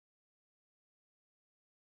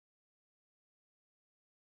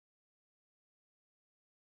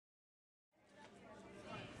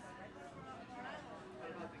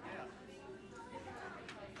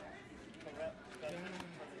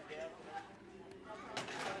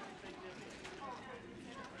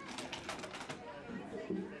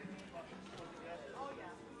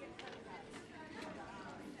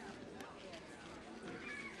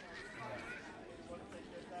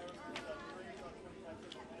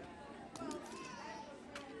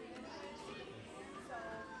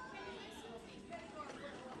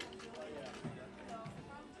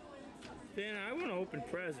open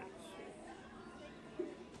presents.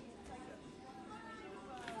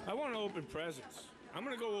 I want to open presents. I'm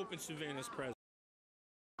gonna go open Savannah's presents.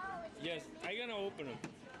 Yes, I'm gonna open them.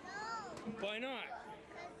 No. Why not?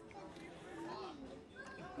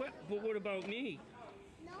 But what about me?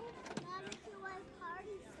 No, not until my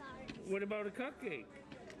party starts. What about a cupcake?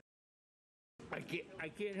 I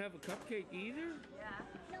can't have a cupcake either? Yeah.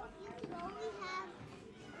 No, you can only have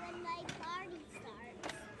when my party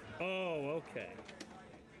starts. Oh, okay.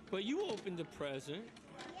 But you opened the present.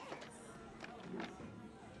 Yes.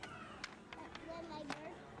 When my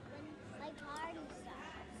party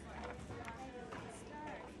starts.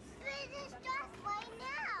 But it starts right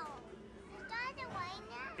now. It started right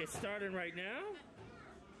now. It's starting right now?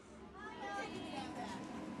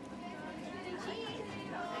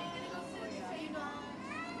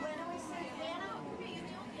 When are we saying Savannah?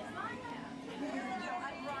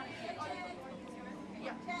 I brought it.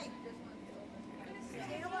 Yeah. Okay.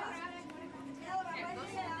 Caleb, I'm right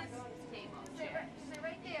here. Stay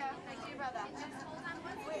right there. Next to your brother. Just hold on.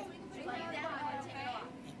 Wait. Lay down and take it off.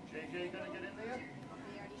 JJ gonna get in there?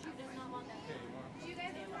 She does not want that. Do you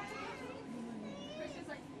guys want that? Christian's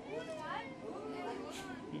like, what?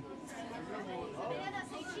 Savannah,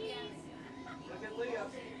 say cheese. Look at Leah.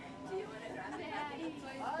 Do you want to grab it?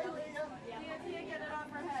 Hi, Leah. Leah, get it off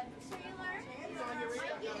her head. Taylor,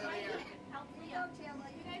 help Leah. You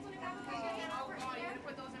guys want to grab a cookie? Get it over here. You're going to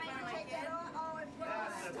put those in front of my kid?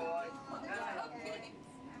 That's the boy.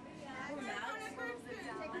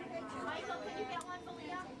 Michael, can you get one for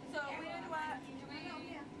Leah? So where do I?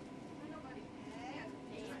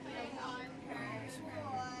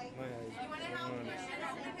 You want to help Christian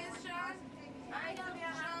open his, Sean? Alright,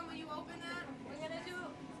 Sean, will you open that? We're going to do...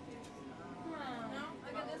 No?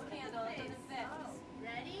 Look at this candle, it doesn't fit.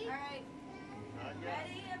 Ready? Alright.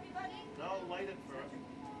 Ready, everybody? No, light it first.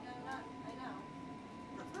 I know.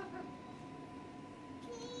 I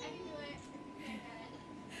can do it.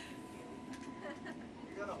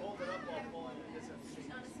 You gotta hold it up while pulling it. It's a She's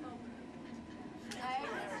not a smoker.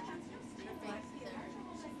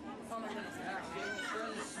 Oh my goodness.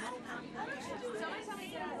 Somebody tell me to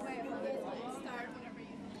get out of the way. Start whenever you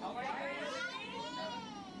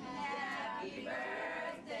Happy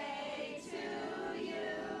birthday to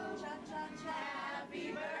you. Happy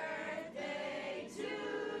birthday to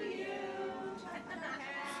you.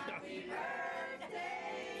 Happy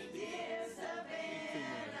birthday, dear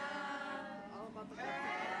Savannah. All about the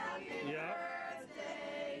happy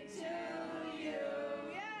birthday to you.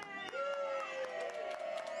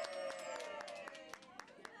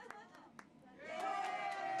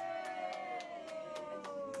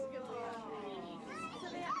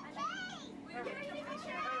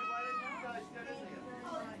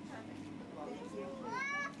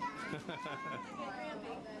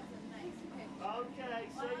 Okay,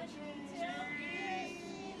 say cheese.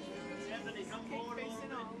 Anthony, come forward a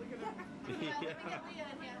little bit. Yeah,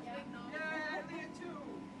 Leah too.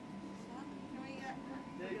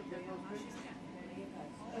 There you go.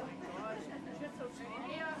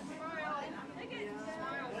 Yeah, smile. Look at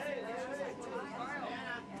smile. Hey, smile.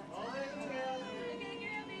 Oh, there you go.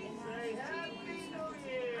 Say Happy New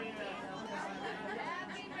Year.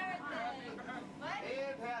 Happy birthday. What?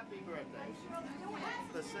 And happy birthday.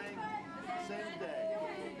 The same day.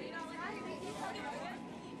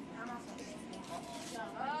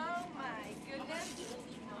 Oh my goodness.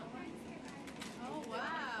 Oh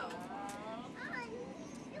wow.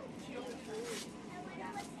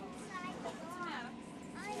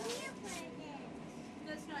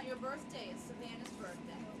 That's not your birthday, it's Savannah's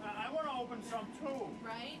birthday. I want to open some too.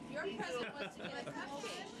 Right? Your present was to get a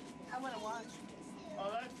cupcake. I want to watch. Oh,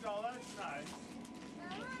 that's nice.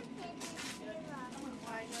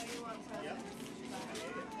 I know you want presents. Yep.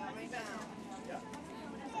 Coming down. Yeah.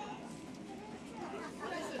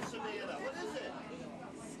 What is it, Savannah? What is it?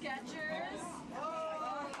 Skechers.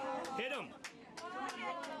 Hit him.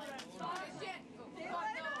 Oh shit.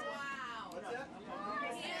 Wow. What's that?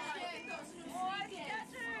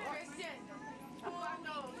 Christian. Oh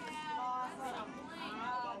no. Awesome.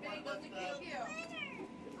 There you go. Thank you.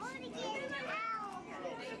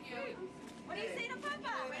 Thank you. What do you say to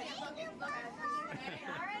Papa? Thank you, Papa.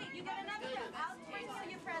 All right, you got another. I'll take all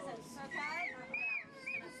your presents, okay?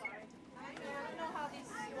 Sorry. I don't know how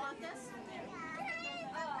these. You want this?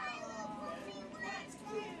 That's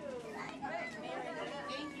cute.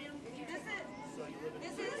 Thank you.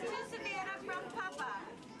 This is to Savannah from Papa.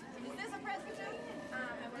 Is this a present too?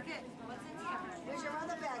 Look at what's in here. There's your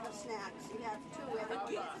other bag of snacks. You have two. A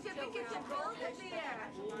gift certificate to both in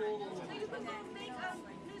there. So you can go make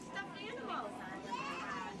new stuffed animals.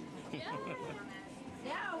 Yeah.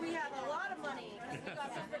 Now we have a lot of money. We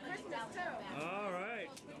got some for Christmas too. All right.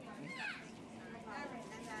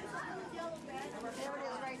 There it is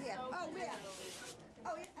right here. Oh, where?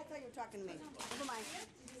 Oh, yeah, I thought you were talking to me. Never mind.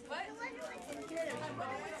 What? Okay.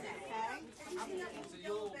 I'm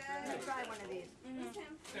gonna try one of these.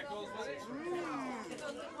 That goes with it?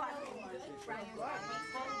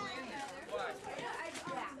 What?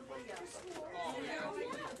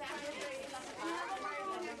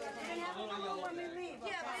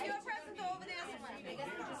 Yeah, but your presents are over there somewhere.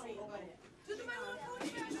 Do the My Little Pony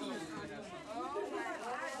version.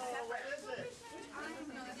 What is it?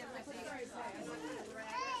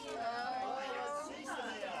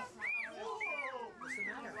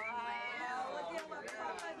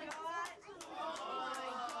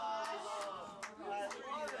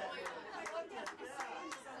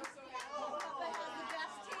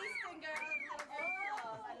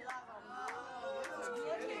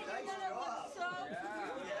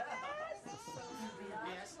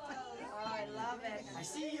 I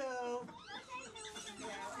see you.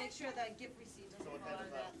 Make sure the gift receipt doesn't fall out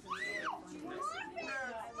of that. My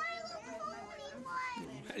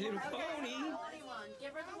Little Pony.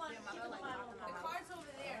 Give her the one. The card's over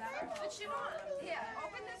there. What she want? Here,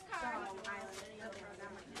 open this card.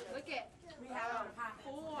 Look it. We have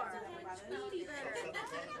 4. Tweety bird. They're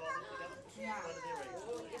gonna go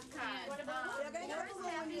Four is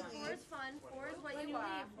happy, 4 is fun, 4 is what you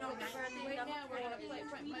are. No, birthday number 4.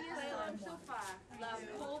 Sweetest song so far. Love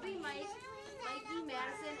Colby, Mike, Mikey,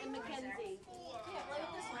 Madison, and Mackenzie. Yeah, play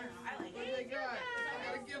with this one. I like it. What do they got? I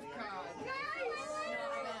got a gift card.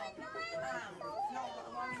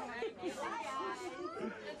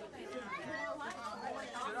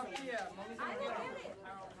 Sit up here. Mommy's I gonna will get get it. it.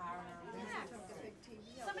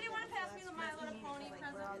 Yeah. Somebody want to pass me the My Little Pony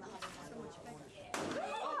present?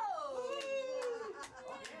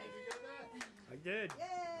 I did.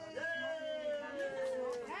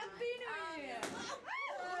 Happy New Year! Okay.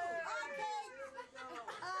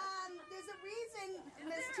 There's a reason,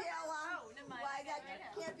 Miss Taylor, why that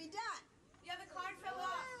can't be done. Yeah, the card fell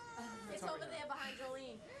off. It's over there behind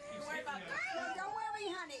Jolene. Don't worry about that. No, don't worry,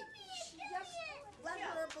 honey. She just let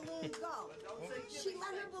her balloon go. She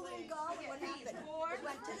let her balloon go, and what happened? It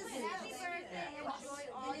went to the Happy ceiling. birthday. Enjoy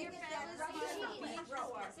all your fabulous years.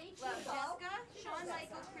 Love Jessica, Shawn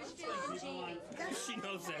Michael, Christian, and Jamie. She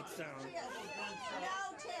knows that sound. No,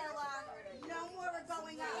 Taylor. No more are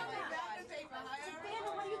going out.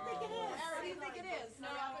 Savannah, what do you think it is? What do you think it is?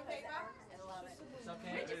 No wrapping paper? I love it. It's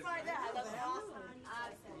okay. Where'd you find that? I love it. Awesome.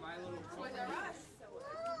 My Little Pony. Toys R Us.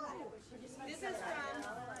 This is from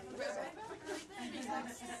Ribbon.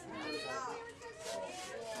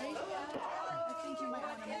 I think you might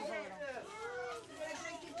want to move a little.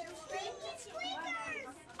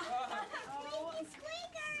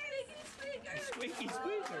 Squeaky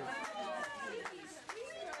squeaker.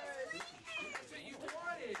 That's what you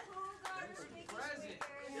wanted. Present.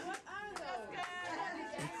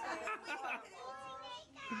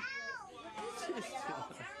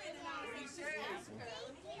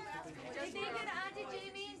 Thank you to Auntie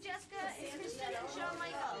Jamie and Jessica and Christian and Shawn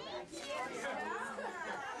Michael.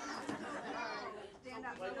 Stand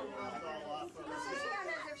up. Mrs.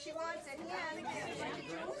 Hannah's, if she wants it,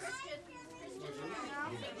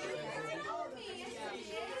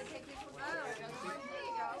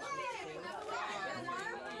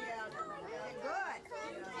 Good.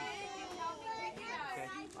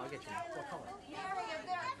 I'll get you. What color? Mary, is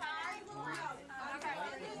there a card? Okay.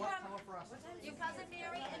 What color for us? Your cousin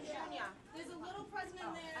Mary and Junior. There's a little present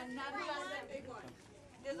in there. Another one. Big one.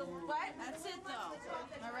 There's a what? That's it though.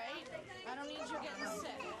 All right? I don't need you getting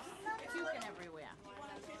sick. Puking everywhere.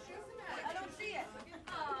 I don't see it.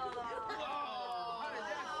 Oh. How did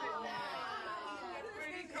that fit in there? Where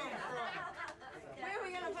did he come from? Where are we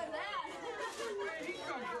going to put that? Where did he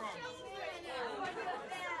come from?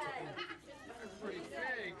 That's pretty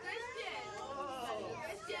big. Christian.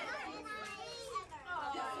 Christian.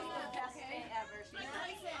 Oh, this is the best day ever. She's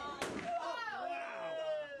nice.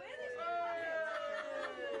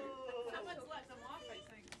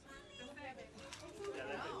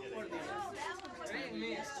 It ain't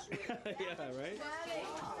me. Yeah, right? Madison.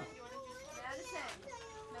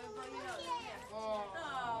 Let me blow your nose. Here. Oh,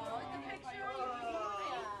 Oh, it's a picture of you.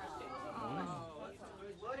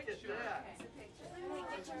 look at that. Hey,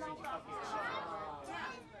 get your mouth off. Yeah.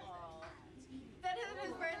 That is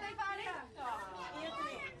his birthday party?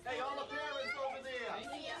 Anthony. Hey, all the parents over there.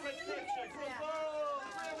 Quick picture. Whoa,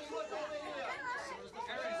 Grammy, look over here.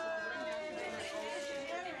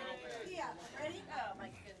 Here, ready? Oh, my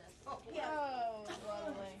goodness. Oh,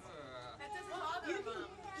 lovely. That doesn't bother You can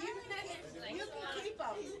keep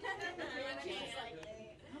them. him.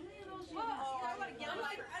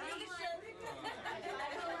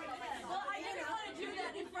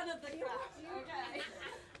 front of the class, okay?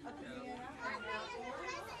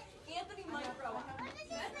 Anthony might grow up.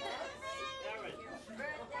 Aaron.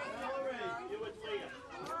 Hillary, you with Leah.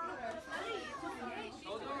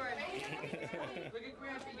 Hold on. Look at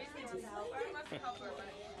Grampy. I must help her, but...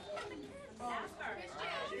 Ask her.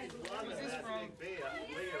 She's loving that big beer.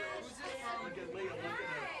 Leah is. Look at Leah looking at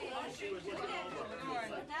her. She was looking over.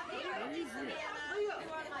 You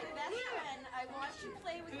are my best friend. I want to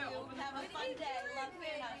play with you. Have a fun day. Love,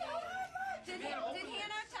 Hannah. Did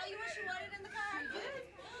Hannah tell you what she wanted in the car? Did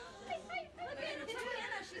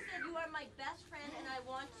Hannah? She said, you are my best friend and I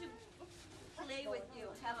want to play with you.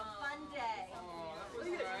 Have a fun day. Oh, that was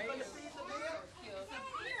nice.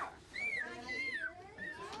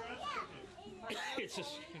 It's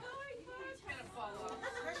just.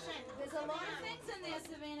 There's a lot of things in there,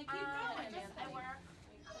 Savannah. Keep going. I work.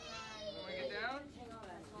 Want to get down?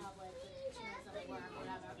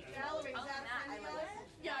 Valerie, is that friend of yours?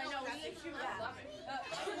 Yeah, I know. We issue that. Love it.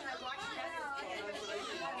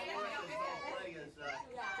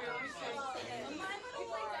 My little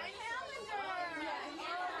play calendar.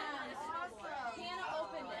 Hannah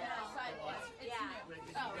opened it.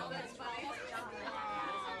 Oh, that's fine.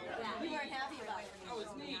 You weren't happy about it. Oh,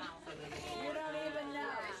 it's neat. You don't even know.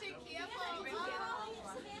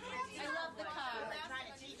 I love the car.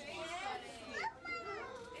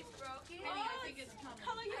 It's broken. I think it's coming.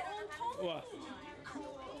 Color your own tone. What?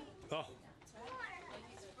 Oh.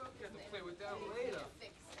 You have to play with that later.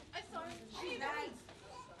 I saw it. She nice.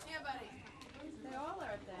 Yeah, buddy. They all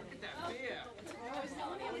are then. Look at that beer. I was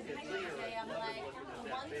telling him today, I'm like, the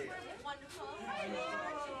ones were wonderful,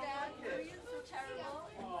 not too bad, periods were terrible.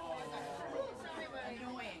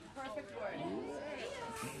 Annoying. Perfect word.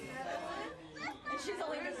 And she's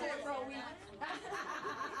only been there for a week.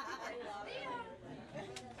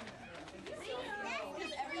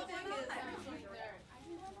 Because everything is,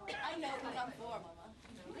 I know because I'm 4, Mama.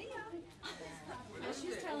 Well,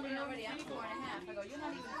 she's telling me already I'm 4.5. I go, you're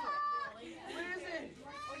not even 4. Where is it?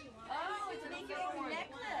 Oh, it's make your own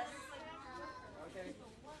necklace. Okay.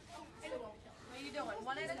 What are you doing?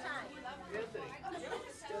 One at a time. Anthony,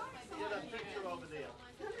 get a picture over there.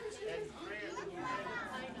 And Grant.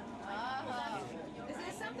 Is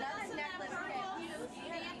there something on the necklace?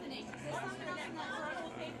 Anthony, is there something else in that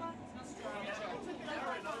purple paper?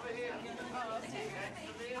 Aaron, over here. And Savannah.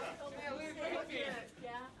 Yeah, leave it right here.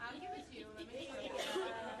 I'll give it to you. Let me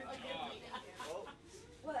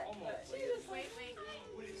Wait.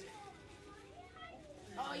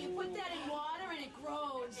 Oh, you put that in water and it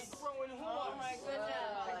grows. Growing horse. Oh my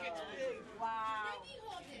goodness. It gets big. Wow.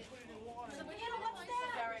 Savannah, what's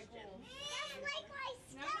that? Very cool. That's like my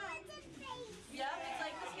skeleton face. Yep, it's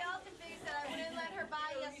like the skeleton face that I wouldn't let her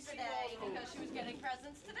buy yesterday because she was getting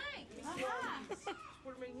presents today.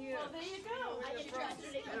 Put them in here. Well, there you go. I did dress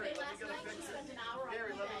today. Harry, let me get a picture.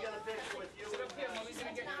 Harry, let me get a picture with you. Sit up here, Mommy's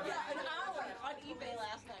gonna get you. Yeah, an hour on eBay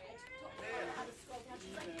last night. Aaron.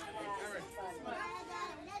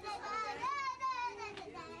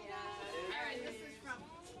 Alright, this is from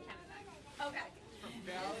Canada. Okay.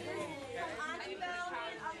 Valerie. Auntie Belle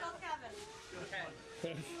and Uncle Kevin. Okay. I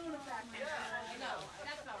know.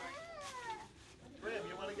 That's alright. Brim,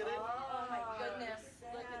 you want to get in? Oh my goodness.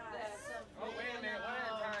 Look at this. Oh, wait a minute. One at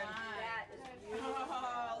a time. That is beautiful.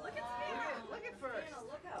 Oh, look at Spino. Look at first.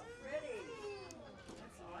 Look how pretty.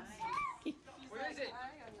 Where is it?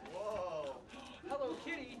 Whoa. Hello,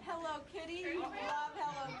 Kitty. Hello, Kitty. Love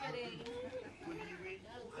Hello Kitty. What do you eat?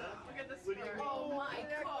 Huh? Look at the What do you eat? Oh my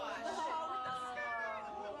gosh.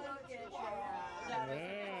 Look at that. That is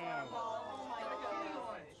adorable. Oh my goodness.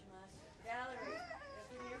 Valerie.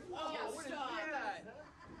 Oh, what is that?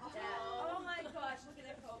 Oh my gosh, look at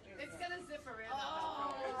that poker. It's got a zipper in it. Oh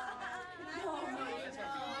my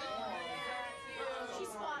She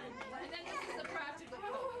spotted me. And then this is a practical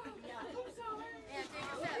coat. Yeah, take a sip.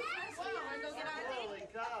 Wanna go get Auntie? Holy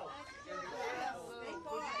cow.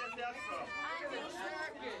 Where'd you get that from?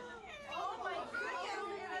 Auntie. Oh my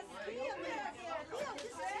goodness. Leah back here. Leah,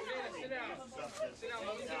 this is Yeah, sit down. Sit down,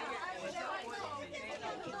 Mommy's gonna get you.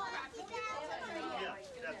 Yeah,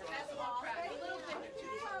 that's awesome. A little bit. She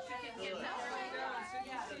can get that.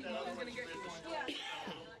 Mommy's gonna get you one.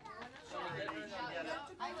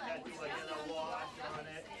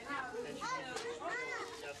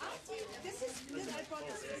 This I brought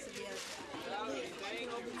this to Savannah. Valerie, thank you.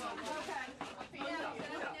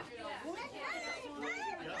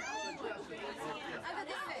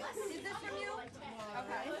 Is this from you?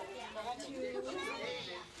 Okay.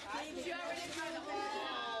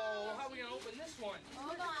 Oh, how are we gonna open this one?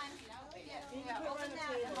 Hold on. Yeah, open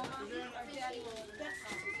that and Mama or Daddy will.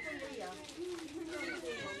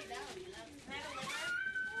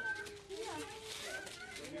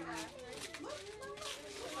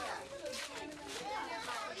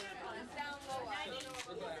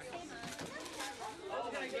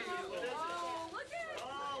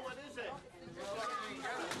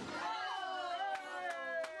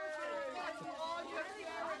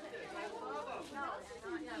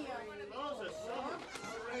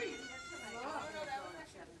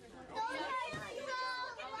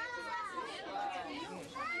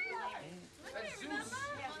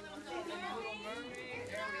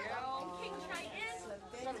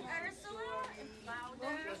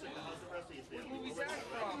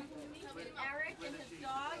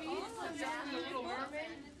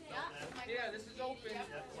 open.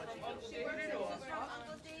 Uncle David or?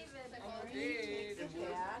 Uncle David. David.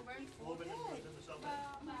 Moving into something?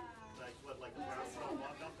 Like what, like a brownstone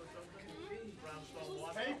walk-up or something? Brownstone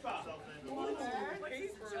walk-up or something?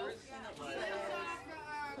 Papers. What's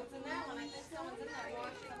in that one? I think someone's in there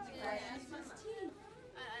washing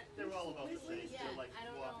They're all about the same, they're like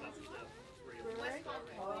walk-up stuff.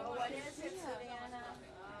 Oh, what is it, Savannah?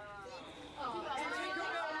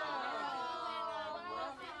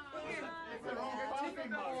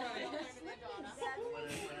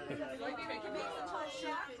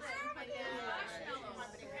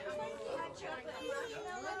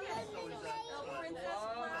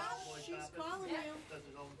 She's calling you.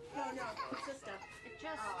 No, sister.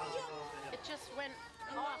 It just went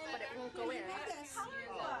off, but it won't go in.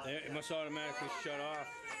 It must automatically shut off.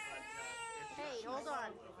 Hey, hold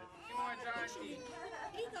on. Come on, Johnny.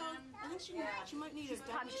 Here you go. I think she might need a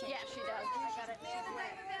Punch. Yeah, she does. I got it. Come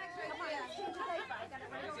on. I got it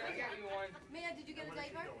right over I here. got you one. Mia, did you get a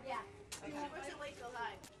diaper? Yeah. Where's the Lakeville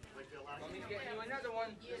High? Let me get you another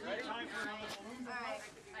one. Ready? Alright.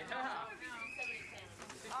 Yeah.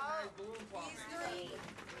 Synchronized balloon pop. These three.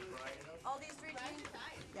 All these three teams?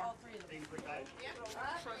 Yeah. All three of them.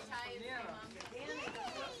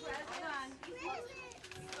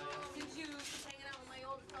 Did you hanging out with my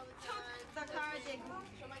oldest all the time? The card that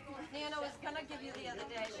Nana was gonna give you the other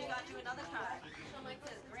day. She got you another card. So my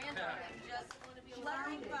granddaughter just want to be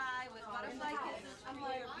Fluttering by with butterfly kisses from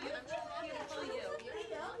your beautiful, beautiful you.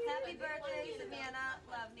 Happy birthday, Savannah.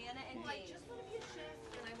 Love, Nana and I Dave. just want to be a chef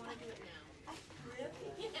and I want to do it now.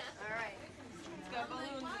 Yeah. All right. It's got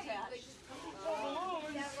balloons attached.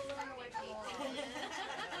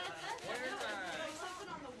 Where's that?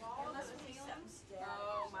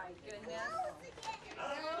 Oh my goodness.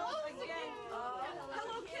 Again.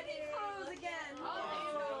 Hello Kitty clothes again. Oh,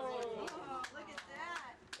 look at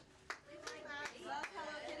that. Love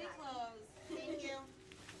Hello Kitty clothes. Thank you.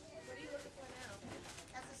 What are you looking for now?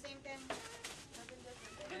 That's the same thing.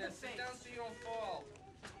 Yeah, sit down so you don't fall.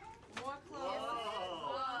 More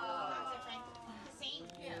clothes. That's different. The same?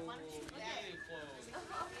 Yeah, why don't you do that? Hey, clothes.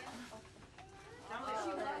 Dump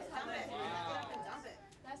it.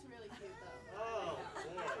 That's really cute though. Oh,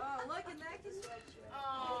 boy. Oh, look, and that is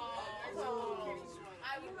Oh,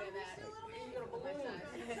 I would wear that. My size.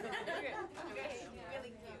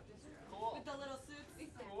 Really cute. Cool. with the little suits.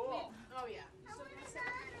 Cool. Oh yeah.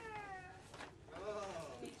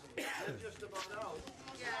 They're just about out.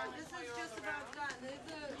 Yeah, this is just about done.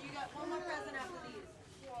 You got one more present after these.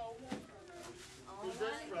 Who's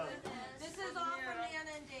this from? This is all from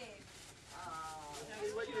Nana and Dave.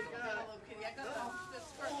 See what you got. Hello Kitty. I got the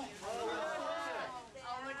skirt. Oh,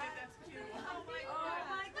 look at that's cute. Oh my Oh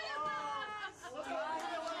my goodness! look at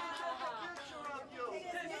a picture of you.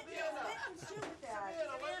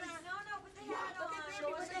 No, put the hat on.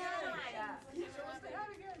 Show us the hat.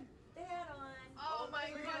 The hat on. Oh my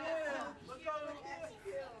goodness. Look how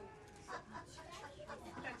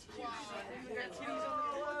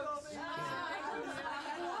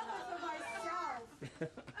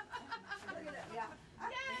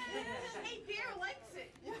Hey, Bear likes it.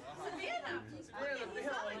 Savannah. He's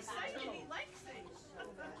so excited. He likes it.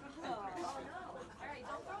 All right,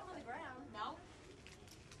 don't throw them on the ground. No?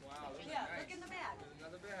 Wow, this is Yeah, nice. look in the bag. There's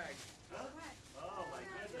another bag. Oh my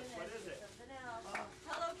goodness, what is it? Something else.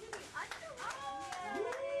 Hello Kitty.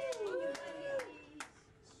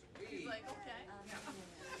 Sweet. He's like, okay.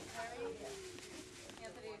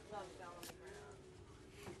 Anthony loves fell on the ground.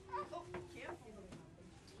 Oh, careful.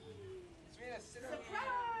 Serena, sit down.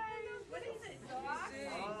 Surprise! What is it? Socks?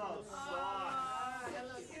 Oh, socks.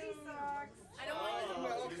 Hello Kitty socks. I don't Oh,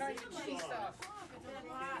 want all kinds of kitty stuff.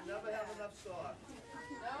 You never have enough socks.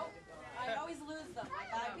 Nope. I always lose them. I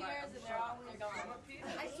buy pairs and they're always gone.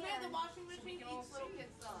 I swear the washing machine eats little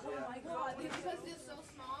kids' socks. Oh my god. Because they're so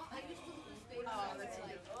small, I used to lose baby socks. That's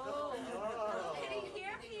like, Oh. Oh, Kitty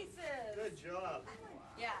hair pieces. good job.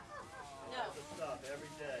 Yeah. No. Good stuff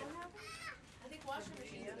every day. I think washing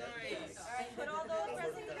machines are Nice. All right, put all those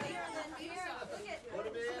presents here and then here. Look at. Put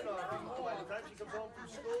them in, or by the time she comes home from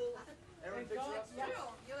school, Erin picks her up.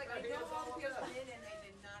 You're like, I know all the kids did and they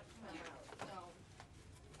did not come out. No.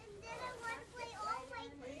 And then I want to play all my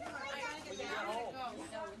When you get home. You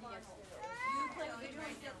play with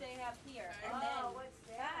toys that they have here. And then. What's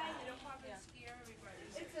that? It'll probably scare everybody.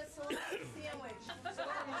 It's a celebrity sandwich.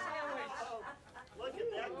 Oh, look at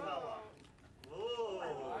that color. Ooh,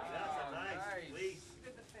 that's a nice fleece.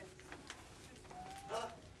 Wow,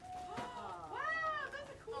 that's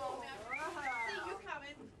a cool. See you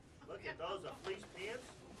coming. Look at those, are fleece pants?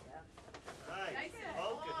 Nice,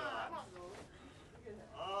 polka dot.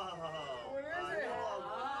 Oh, I know,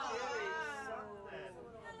 Kitty, something.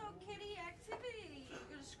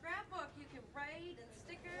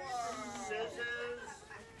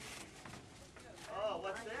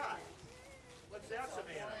 that,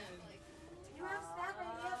 Savannah? You have stuff in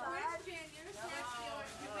here, bud. Where's Jan? You're a snack stealer.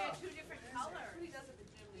 You wear two different colors. He does at the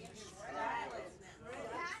gym. Stylist.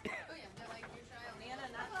 Oh yeah, they're like your child. Nana,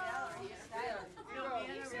 not gallery. Stylist.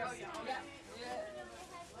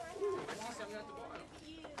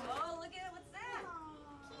 Oh, look at it. What's that?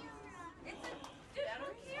 It's a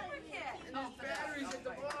digital camera kit. And there's batteries at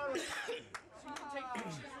the bottom. So you can take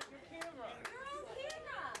pictures with your camera. Your own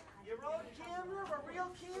camera. Your own camera, a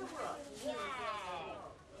real camera. She's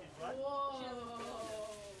what?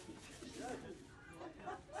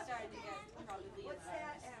 Starting to get probably. What's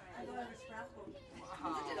that, Erin? I don't have a scrapbook. It's a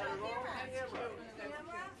digital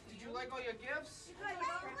camera. Did you like all your gifts?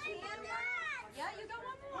 Yeah, you got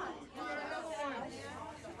one more.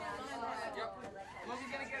 Yep.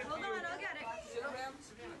 Mommy's gonna get it for Hold you. on, I'll get it. Sit up.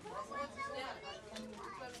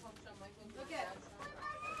 Look at it.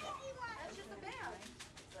 That's just a bag.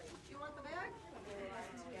 You want the bag?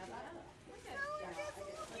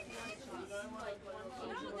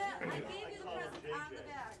 No, that I gave you the present on the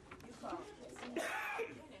bag. You call.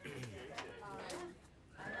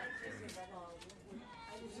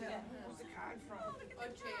 Where's the card from? Oh,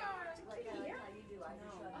 JR. Look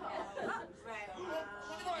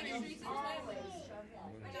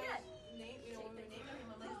at it. Nate, we don't want to name him.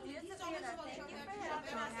 Dear He told us Savannah, about thank you Chuck for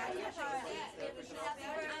Evans. having us at your party. Happy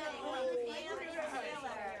birthday from Pam and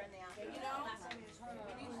Taylor. You know?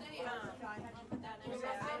 When you say it, put that next to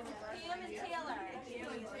it. Pam and Taylor.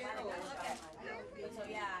 Look at. So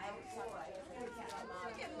yeah,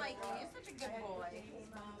 look at Mikey. You're such a good boy.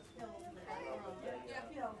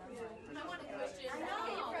 I want a question. I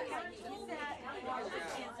know. He's that.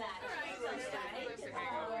 He's that.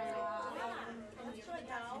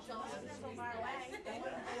 So far away.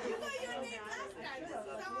 You got your name last time. This is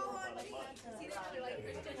all on me. See, they really like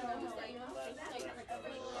Christian. I was like,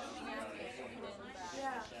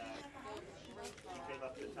 Yeah. She came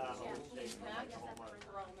up to the top of the stage. As long as it's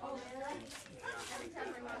wrong,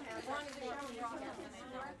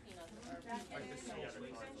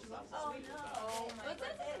 oh no. But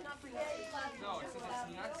that's enough for you. No, it's nuts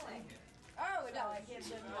in here. Oh, no, I give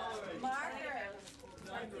them markers.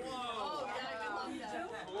 oh, yeah, I love that.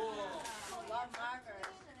 Love markers.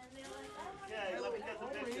 Okay, let me get the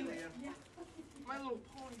picture of you. My little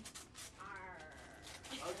pony.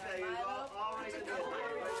 Okay, you all right in there.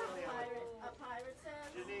 A pirate says.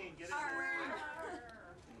 Janine, get in there.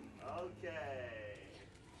 Okay.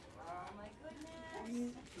 Oh my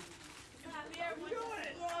goodness. What are you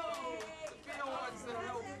doing? Feel wants to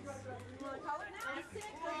help. You want to color now? Oh, you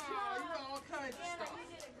got all kinds of stuff. You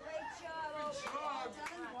did a great job. Good job.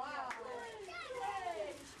 Wow.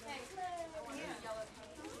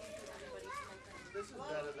 This is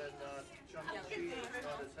better than chunk of cheese. It's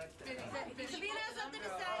not as hectic. Savannah has something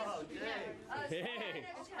to say. Oh, Dave. Hey.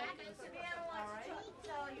 Savannah wants to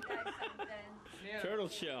tell you guys something. Yeah. Turtle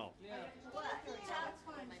shell. Yeah. What? I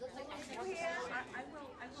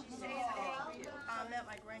will say that I'm at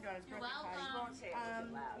my granddaughter's birthday party.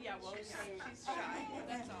 Welcome. Yeah, well, she's shy.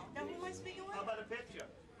 That's all. Now, who am I speaking with? How about a picture?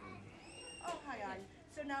 Oh, hi, Audie.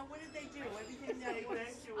 So now, what did they do? Everything that Hey, was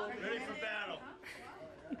thank you. Ready for battle.